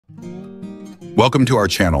Welcome to our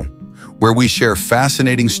channel, where we share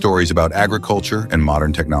fascinating stories about agriculture and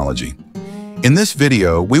modern technology. In this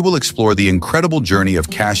video, we will explore the incredible journey of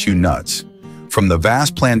cashew nuts, from the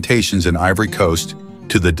vast plantations in Ivory Coast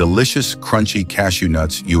to the delicious, crunchy cashew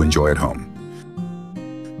nuts you enjoy at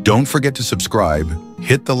home. Don't forget to subscribe,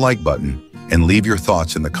 hit the like button, and leave your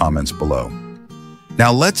thoughts in the comments below.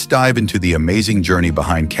 Now let's dive into the amazing journey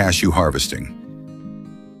behind cashew harvesting.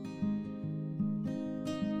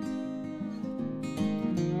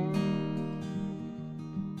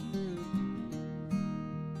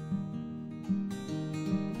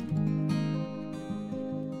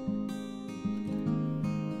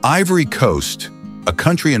 Ivory Coast, a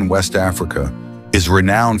country in West Africa, is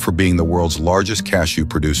renowned for being the world's largest cashew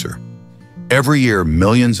producer. Every year,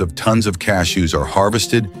 millions of tons of cashews are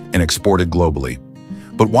harvested and exported globally.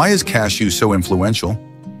 But why is cashew so influential?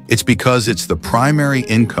 It's because it's the primary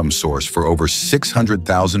income source for over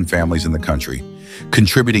 600,000 families in the country,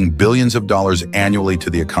 contributing billions of dollars annually to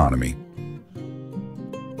the economy.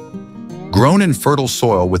 Grown in fertile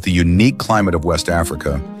soil with the unique climate of West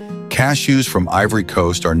Africa, cashews from Ivory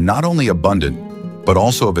Coast are not only abundant, but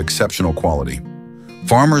also of exceptional quality.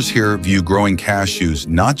 Farmers here view growing cashews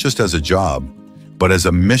not just as a job, but as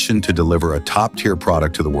a mission to deliver a top-tier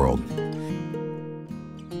product to the world.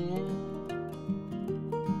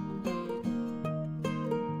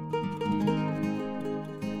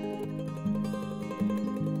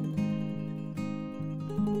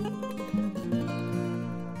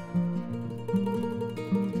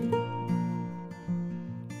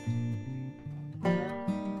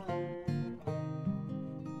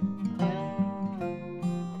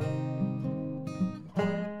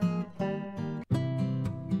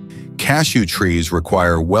 Cashew trees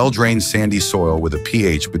require well-drained sandy soil with a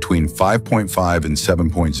pH between 5.5 and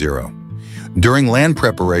 7.0. During land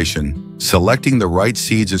preparation, selecting the right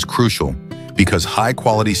seeds is crucial because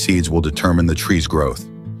high-quality seeds will determine the tree's growth.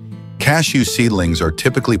 Cashew seedlings are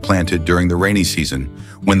typically planted during the rainy season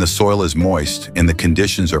when the soil is moist and the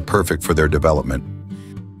conditions are perfect for their development.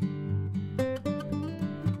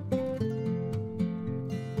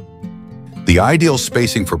 The ideal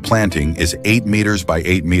spacing for planting is 8 meters by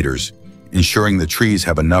 8 meters, ensuring the trees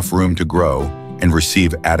have enough room to grow and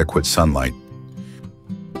receive adequate sunlight.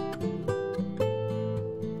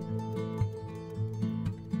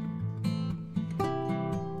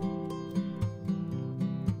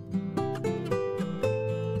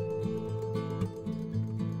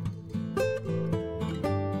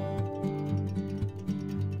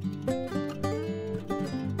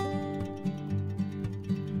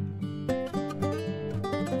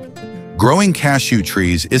 Growing cashew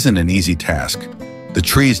trees isn't an easy task. The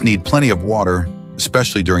trees need plenty of water,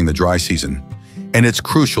 especially during the dry season, and it's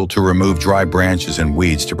crucial to remove dry branches and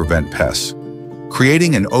weeds to prevent pests.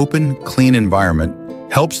 Creating an open, clean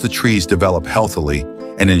environment helps the trees develop healthily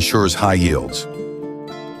and ensures high yields.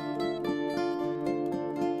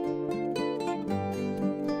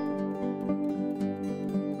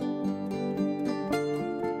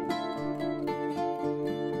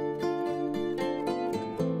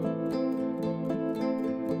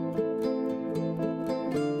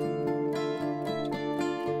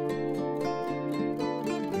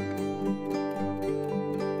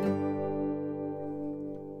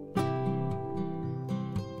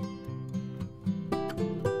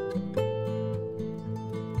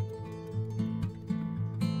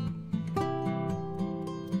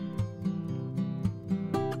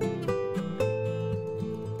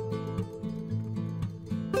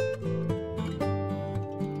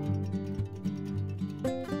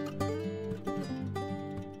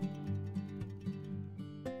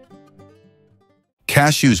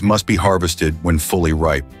 Cashews must be harvested when fully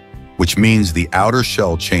ripe, which means the outer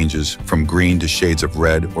shell changes from green to shades of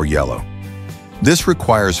red or yellow. This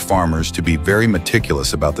requires farmers to be very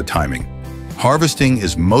meticulous about the timing. Harvesting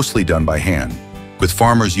is mostly done by hand, with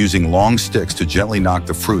farmers using long sticks to gently knock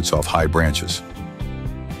the fruits off high branches.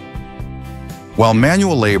 While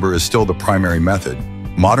manual labor is still the primary method,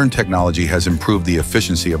 modern technology has improved the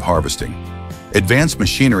efficiency of harvesting. Advanced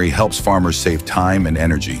machinery helps farmers save time and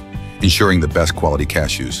energy, ensuring the best quality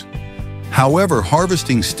cashews. However,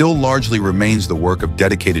 harvesting still largely remains the work of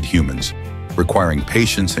dedicated humans, requiring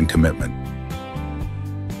patience and commitment.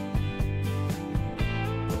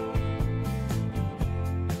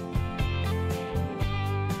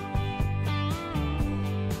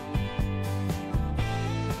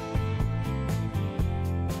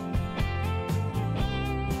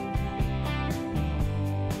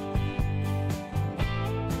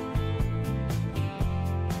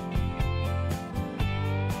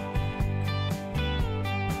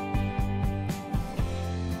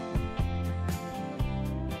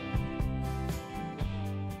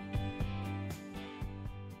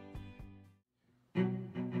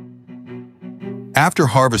 After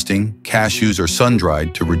harvesting, cashews are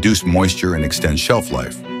sun-dried to reduce moisture and extend shelf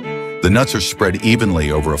life. The nuts are spread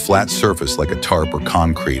evenly over a flat surface like a tarp or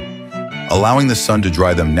concrete, allowing the sun to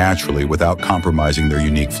dry them naturally without compromising their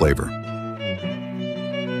unique flavor.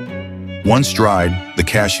 Once dried, the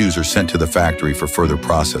cashews are sent to the factory for further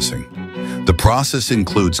processing. The process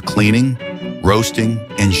includes cleaning, roasting,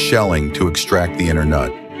 and shelling to extract the inner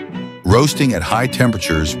nut. Roasting at high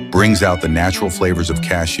temperatures brings out the natural flavors of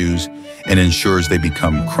cashews and ensures they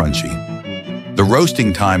become crunchy. The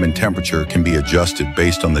roasting time and temperature can be adjusted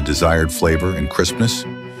based on the desired flavor and crispness.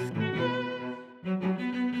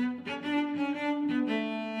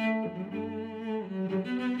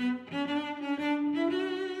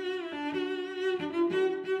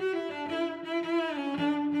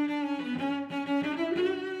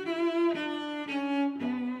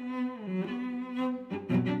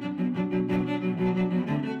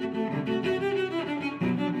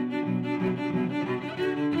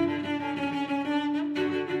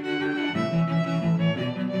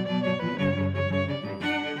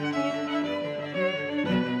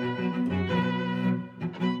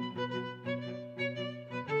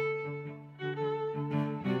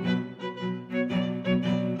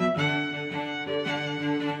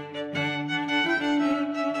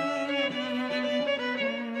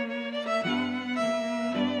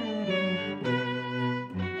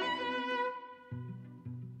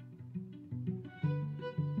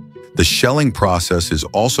 The shelling process is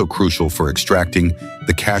also crucial for extracting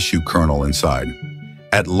the cashew kernel inside.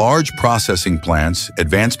 At large processing plants,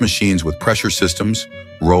 advanced machines with pressure systems,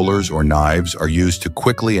 rollers, or knives are used to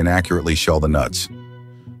quickly and accurately shell the nuts.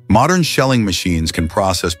 Modern shelling machines can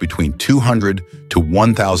process between 200 to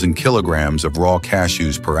 1,000 kilograms of raw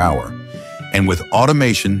cashews per hour, and with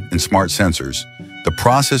automation and smart sensors, the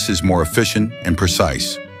process is more efficient and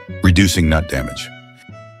precise, reducing nut damage.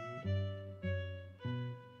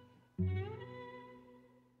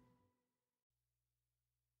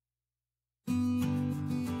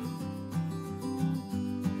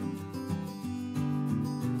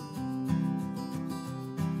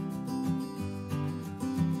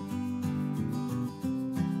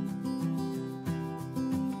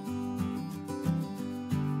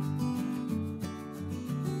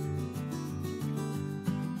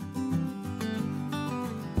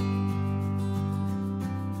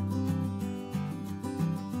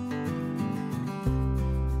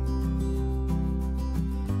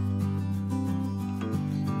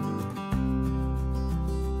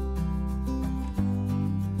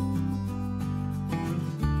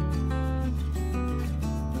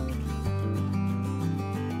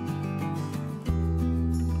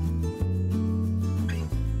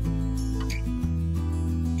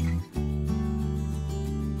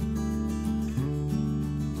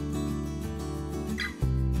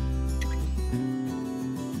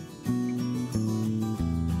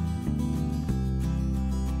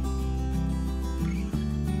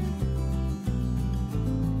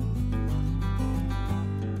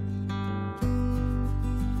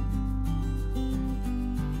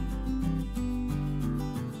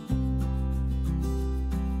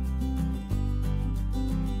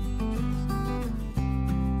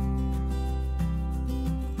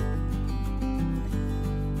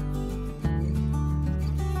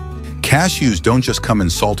 Cashews don't just come in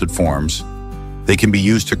salted forms. They can be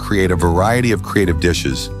used to create a variety of creative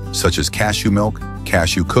dishes, such as cashew milk,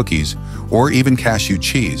 cashew cookies, or even cashew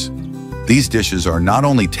cheese. These dishes are not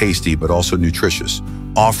only tasty but also nutritious,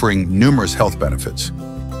 offering numerous health benefits.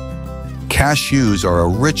 Cashews are a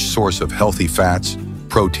rich source of healthy fats,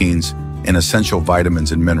 proteins, and essential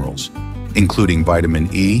vitamins and minerals, including vitamin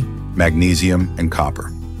E, magnesium, and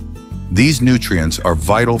copper. These nutrients are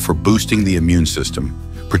vital for boosting the immune system,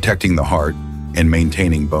 protecting the heart, and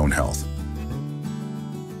maintaining bone health.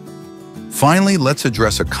 Finally, let's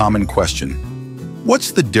address a common question.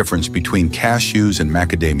 What's the difference between cashews and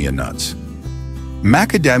macadamia nuts?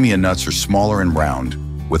 Macadamia nuts are smaller and round,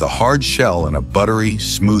 with a hard shell and a buttery,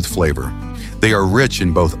 smooth flavor. They are rich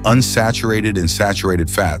in both unsaturated and saturated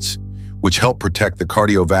fats, which help protect the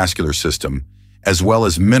cardiovascular system, as well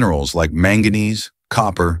as minerals like manganese,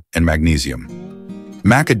 copper, and magnesium.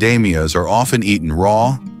 Macadamias are often eaten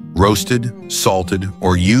raw, roasted, salted,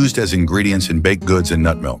 or used as ingredients in baked goods and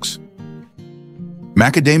nut milks.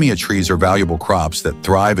 Macadamia trees are valuable crops that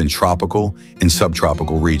thrive in tropical and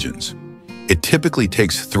subtropical regions. It typically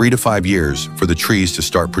takes 3 to 5 years for the trees to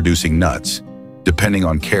start producing nuts, depending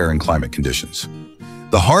on care and climate conditions.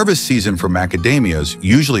 The harvest season for macadamias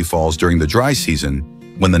usually falls during the dry season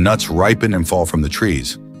when the nuts ripen and fall from the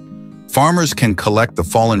trees. Farmers can collect the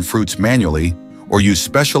fallen fruits manually or use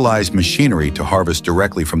specialized machinery to harvest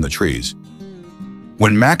directly from the trees.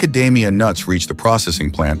 When macadamia nuts reach the processing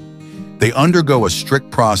plant, they undergo a strict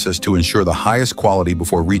process to ensure the highest quality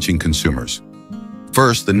before reaching consumers.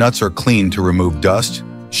 First, the nuts are cleaned to remove dust,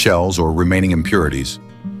 shells, or remaining impurities.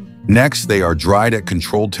 Next, they are dried at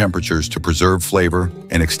controlled temperatures to preserve flavor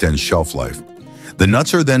and extend shelf life. The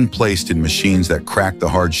nuts are then placed in machines that crack the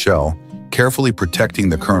hard shell, carefully protecting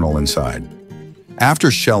the kernel inside. After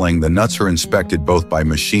shelling, the nuts are inspected both by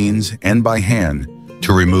machines and by hand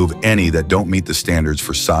to remove any that don't meet the standards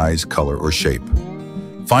for size, color, or shape.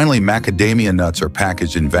 Finally, macadamia nuts are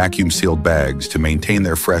packaged in vacuum-sealed bags to maintain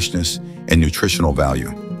their freshness and nutritional value.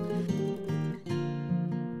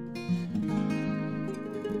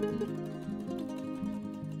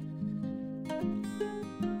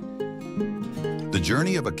 The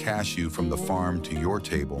journey of a cashew from the farm to your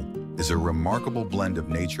table is a remarkable blend of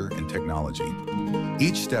nature and technology.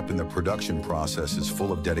 Each step in the production process is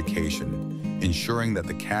full of dedication, ensuring that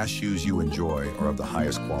the cashews you enjoy are of the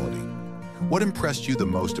highest quality. What impressed you the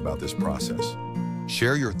most about this process?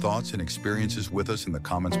 Share your thoughts and experiences with us in the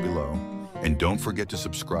comments below, and don't forget to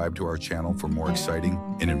subscribe to our channel for more exciting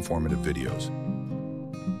and informative videos.